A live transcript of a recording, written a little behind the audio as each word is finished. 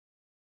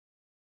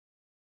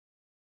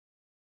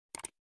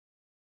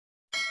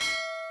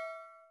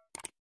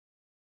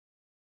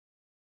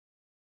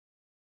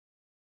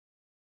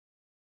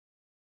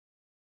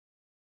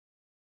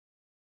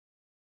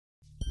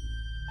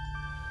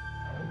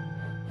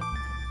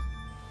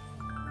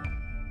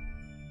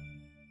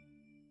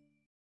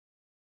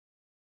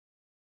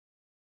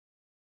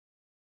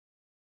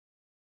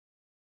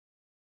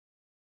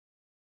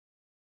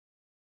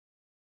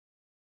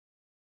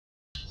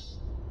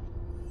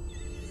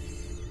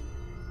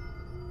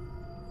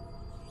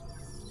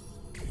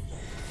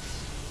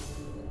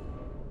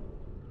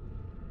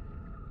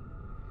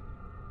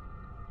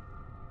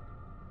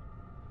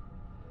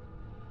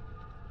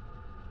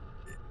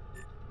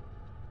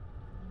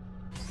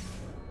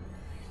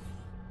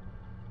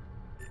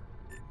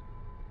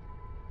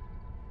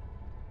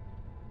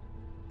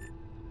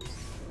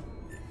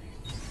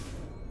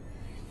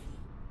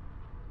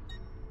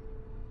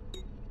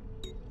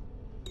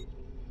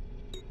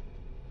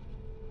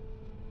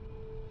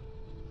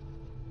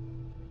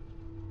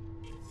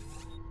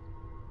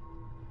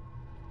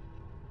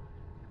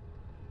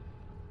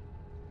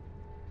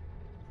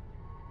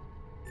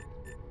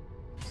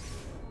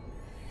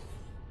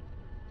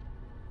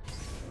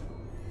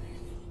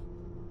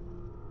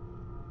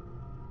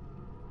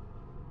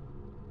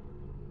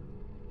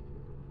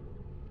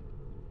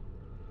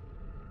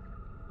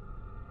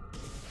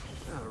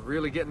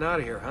Really getting out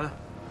of here, huh?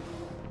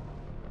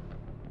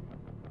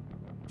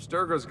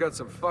 Sturgo's got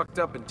some fucked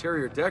up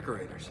interior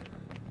decorators.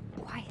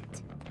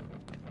 Quiet.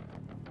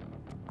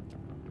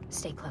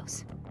 Stay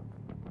close.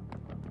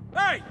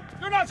 Hey!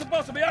 You're not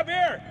supposed to be up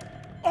here!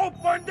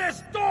 Open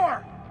this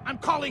door! I'm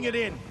calling it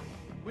in.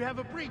 We have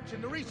a breach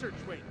in the research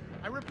wing.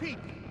 I repeat,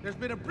 there's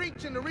been a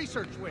breach in the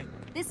research wing.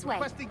 This way.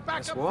 Requesting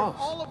backup from walls.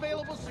 all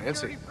available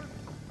security.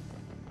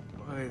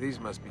 Boy, these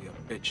must be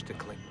a bitch to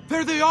clean.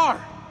 There they are!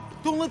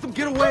 Don't let them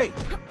get away!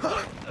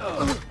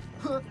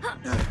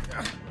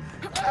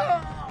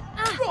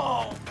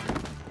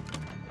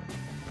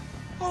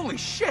 Holy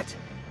shit!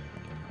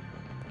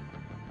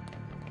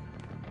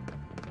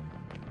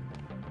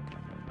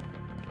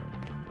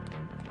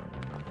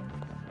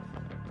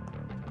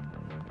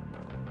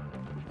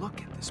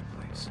 Look at this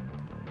place.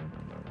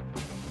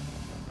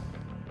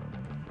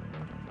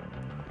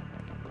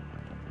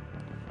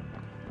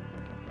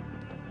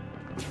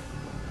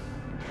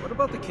 What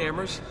about the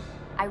cameras?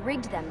 I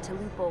rigged them to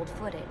loop old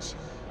footage.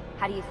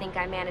 How do you think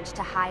I managed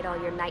to hide all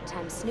your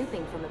nighttime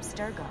snooping from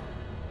Abstergo?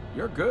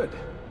 You're good.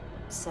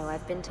 So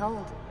I've been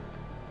told.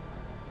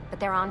 But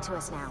they're on to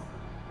us now.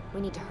 We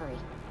need to hurry.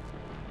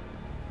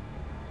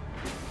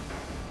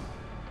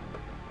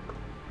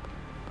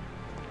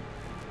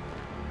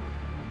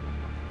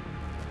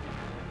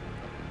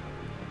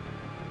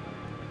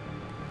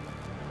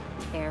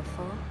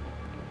 Careful.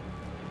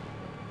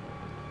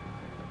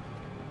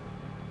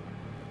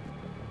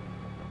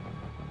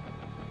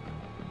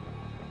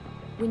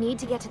 We need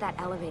to get to that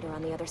elevator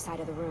on the other side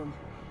of the room.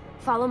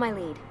 Follow my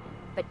lead,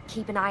 but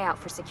keep an eye out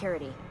for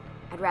security.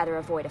 I'd rather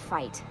avoid a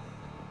fight.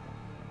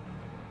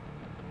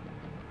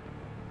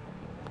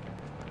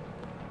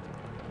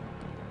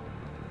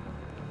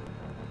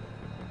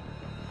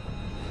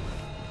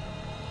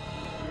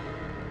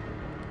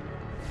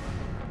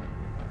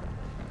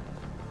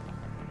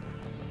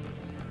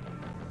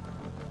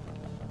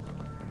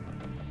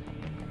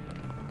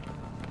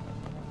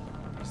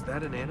 Is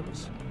that an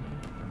animus?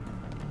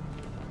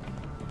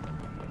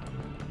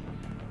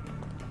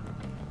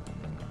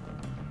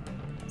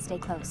 Stay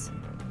close.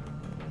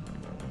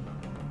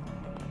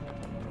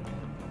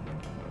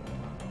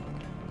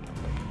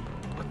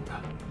 What the?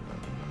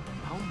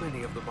 How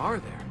many of them are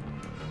there?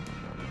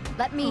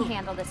 Let me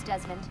handle this,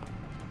 Desmond.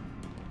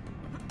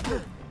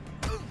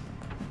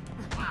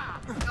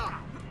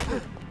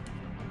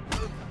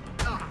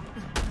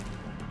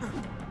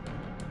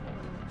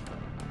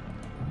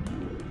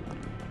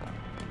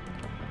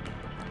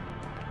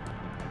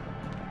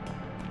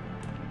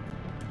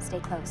 Stay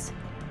close.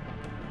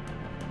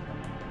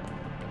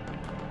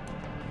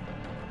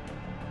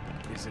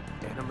 Is it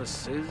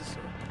animuses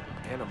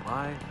or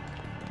animi?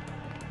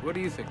 What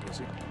do you think,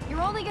 Lucy?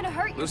 You're only gonna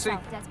hurt Lucy?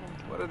 yourself, Desmond.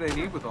 What do they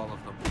need with all of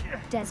them?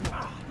 Desmond,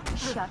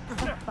 shut the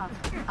fuck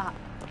up.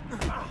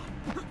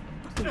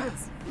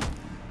 Please.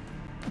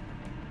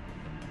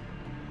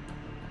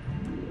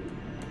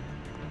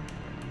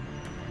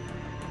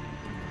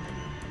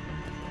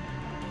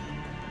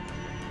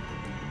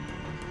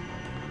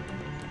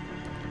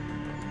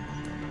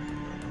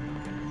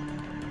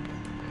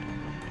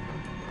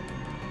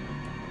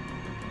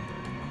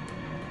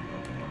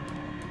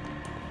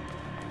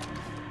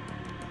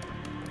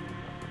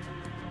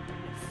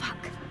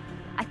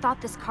 I thought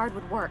this card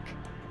would work.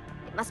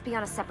 It must be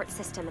on a separate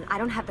system, and I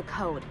don't have the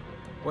code.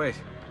 Wait.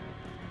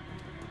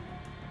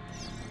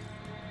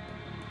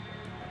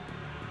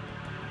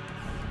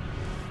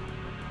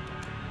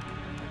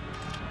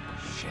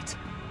 Shit.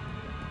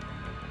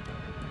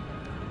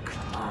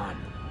 Come on.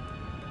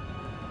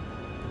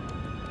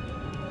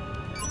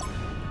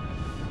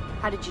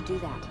 How did you do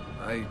that?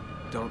 I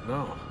don't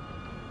know.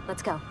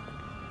 Let's go.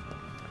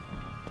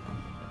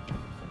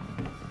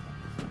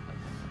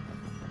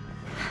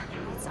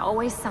 It's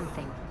always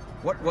something.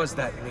 What was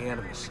that in the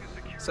Animus?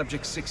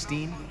 Subject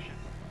 16?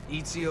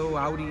 Ezio,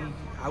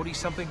 Audi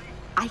something?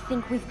 I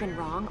think we've been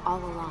wrong all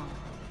along.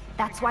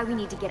 That's why we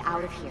need to get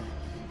out of here.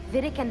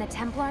 Vidic and the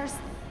Templars,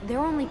 they're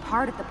only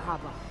part of the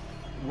problem.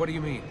 What do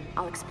you mean?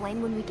 I'll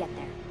explain when we get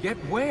there. Get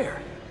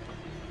where?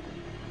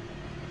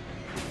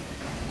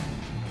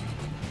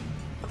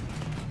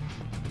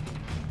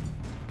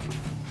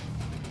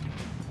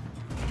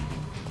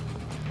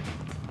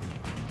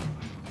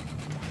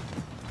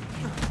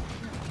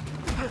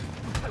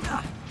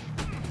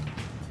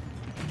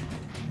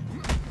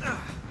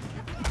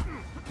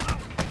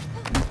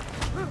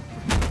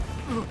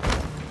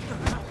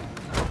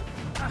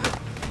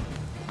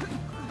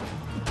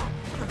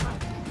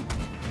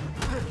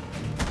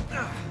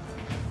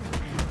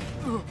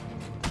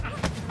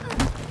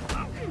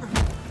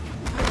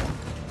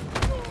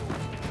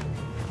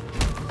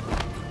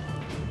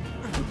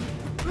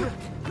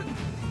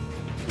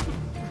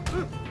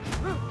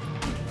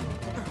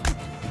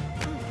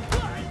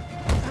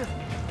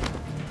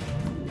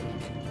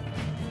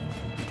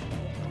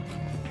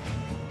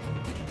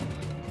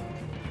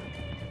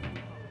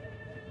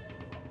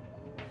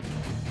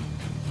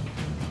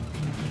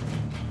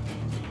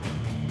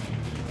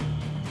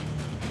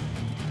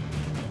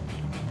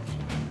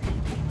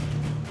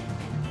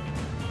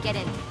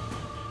 Get in.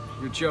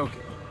 You're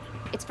joking.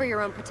 It's for your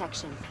own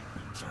protection.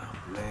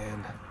 Oh,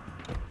 man.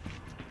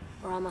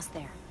 We're almost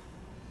there.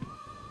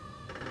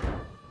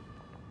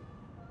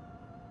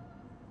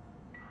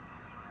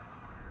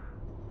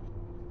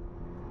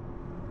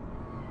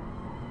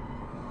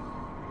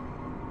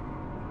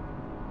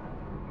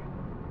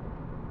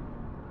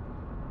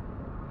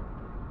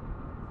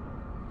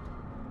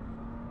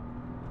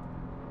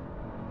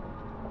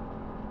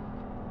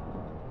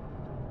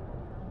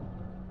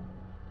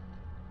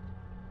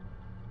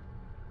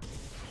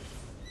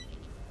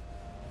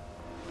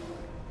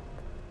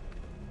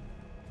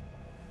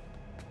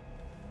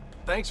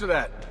 Thanks for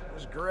that. It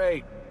was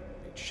great.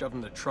 Shoved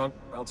in the trunk,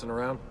 bouncing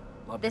around.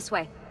 Loved it. This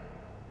way.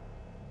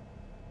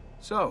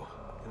 So,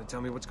 gonna tell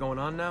me what's going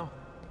on now?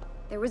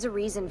 There was a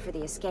reason for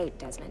the escape,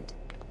 Desmond.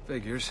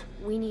 Figures.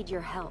 We need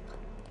your help.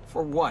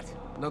 For what?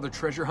 Another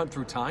treasure hunt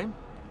through time?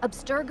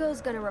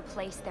 Abstergo's gonna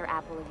replace their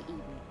Apple of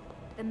Eden.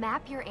 The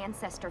map your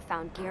ancestor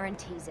found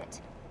guarantees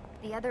it.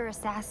 The other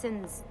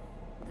assassins,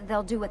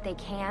 they'll do what they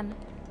can,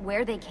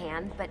 where they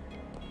can, but...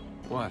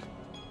 What?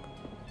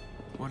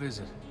 What is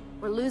it?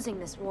 We're losing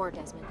this war,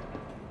 Desmond.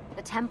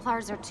 The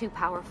Templars are too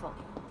powerful.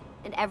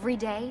 And every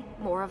day,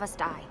 more of us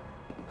die.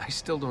 I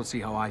still don't see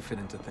how I fit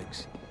into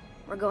things.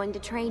 We're going to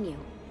train you.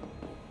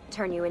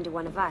 Turn you into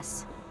one of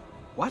us.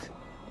 What?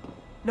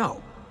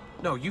 No.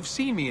 No, you've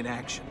seen me in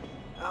action.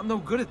 I'm no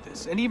good at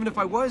this, and even if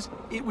I was,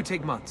 it would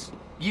take months.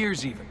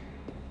 Years even.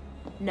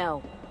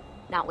 No.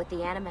 Not with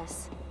the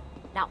Animus.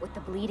 Not with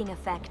the bleeding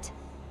effect.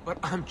 But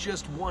I'm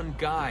just one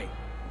guy.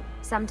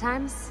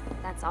 Sometimes,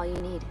 that's all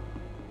you need.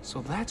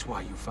 So that's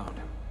why you found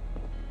him.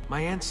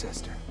 My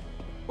ancestor.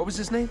 What was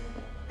his name?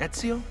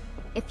 Ezio?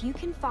 If you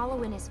can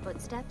follow in his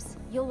footsteps,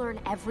 you'll learn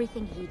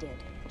everything he did,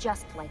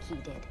 just like he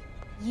did.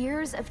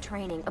 Years of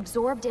training,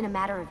 absorbed in a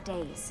matter of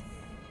days.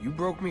 You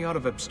broke me out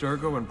of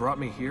Abstergo and brought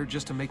me here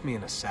just to make me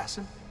an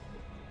assassin?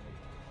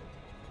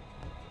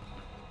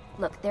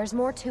 Look, there's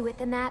more to it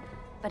than that,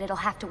 but it'll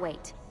have to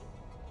wait.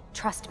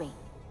 Trust me,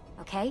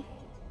 okay?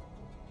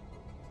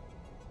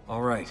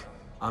 All right,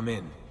 I'm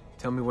in.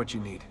 Tell me what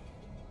you need.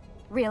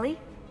 Really?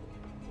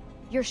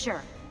 You're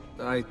sure?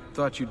 I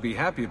thought you'd be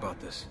happy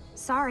about this.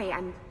 Sorry,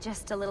 I'm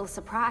just a little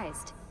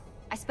surprised.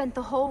 I spent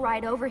the whole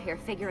ride over here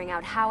figuring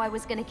out how I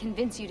was gonna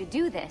convince you to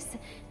do this.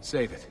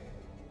 Save it.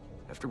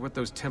 After what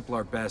those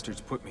Templar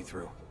bastards put me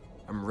through,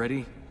 I'm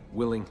ready,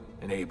 willing,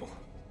 and able.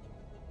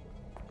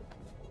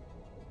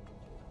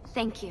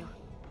 Thank you.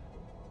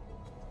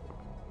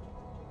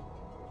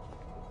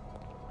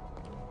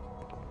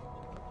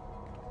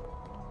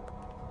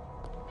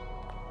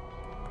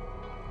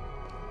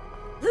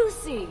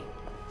 Lucy!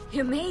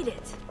 You made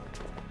it!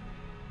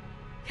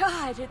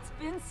 God, it's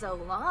been so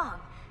long.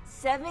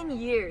 7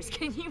 years,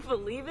 can you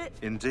believe it?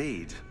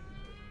 Indeed.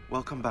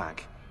 Welcome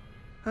back.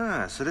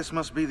 Ah, so this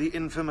must be the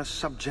infamous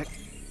subject...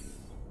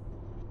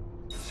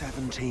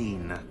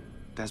 17.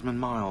 Desmond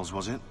Miles,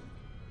 was it?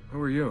 Who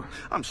are you?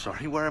 I'm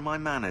sorry, where are my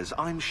manners?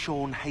 I'm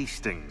Sean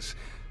Hastings.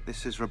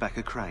 This is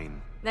Rebecca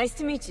Crane. Nice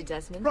to meet you,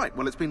 Desmond. Right,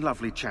 well, it's been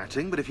lovely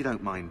chatting, but if you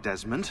don't mind,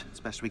 Desmond, it's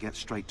best we get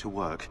straight to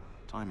work.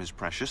 Time is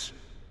precious.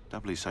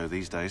 Doubly so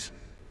these days.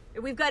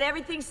 We've got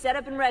everything set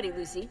up and ready,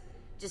 Lucy.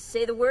 Just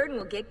say the word and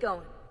we'll get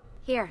going.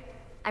 Here,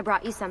 I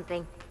brought you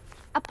something.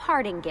 A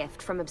parting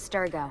gift from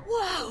Abstergo.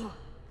 Whoa!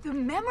 The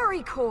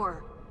memory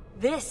core!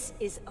 This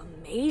is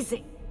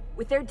amazing.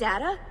 With their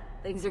data,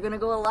 things are gonna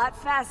go a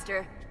lot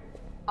faster.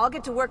 I'll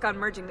get to work on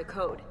merging the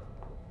code.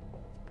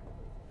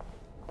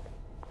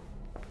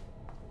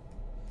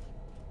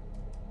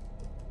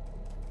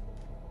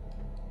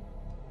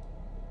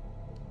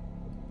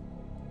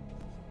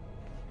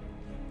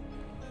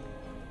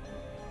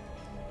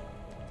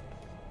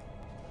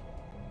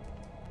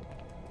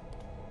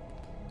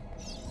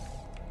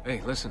 Hey,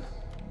 listen.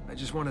 I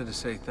just wanted to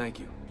say thank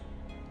you.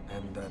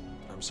 And that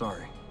I'm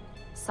sorry.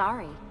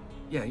 Sorry.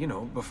 Yeah, you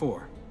know,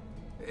 before.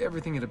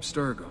 Everything at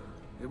Abstergo.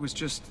 It was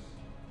just...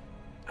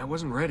 I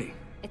wasn't ready.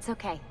 It's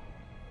okay.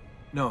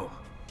 No.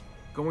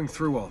 Going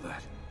through all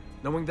that.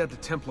 Knowing that the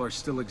Templars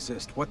still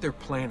exist, what they're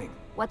planning.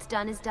 What's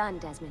done is done,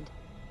 Desmond.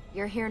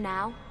 You're here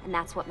now, and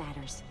that's what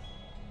matters.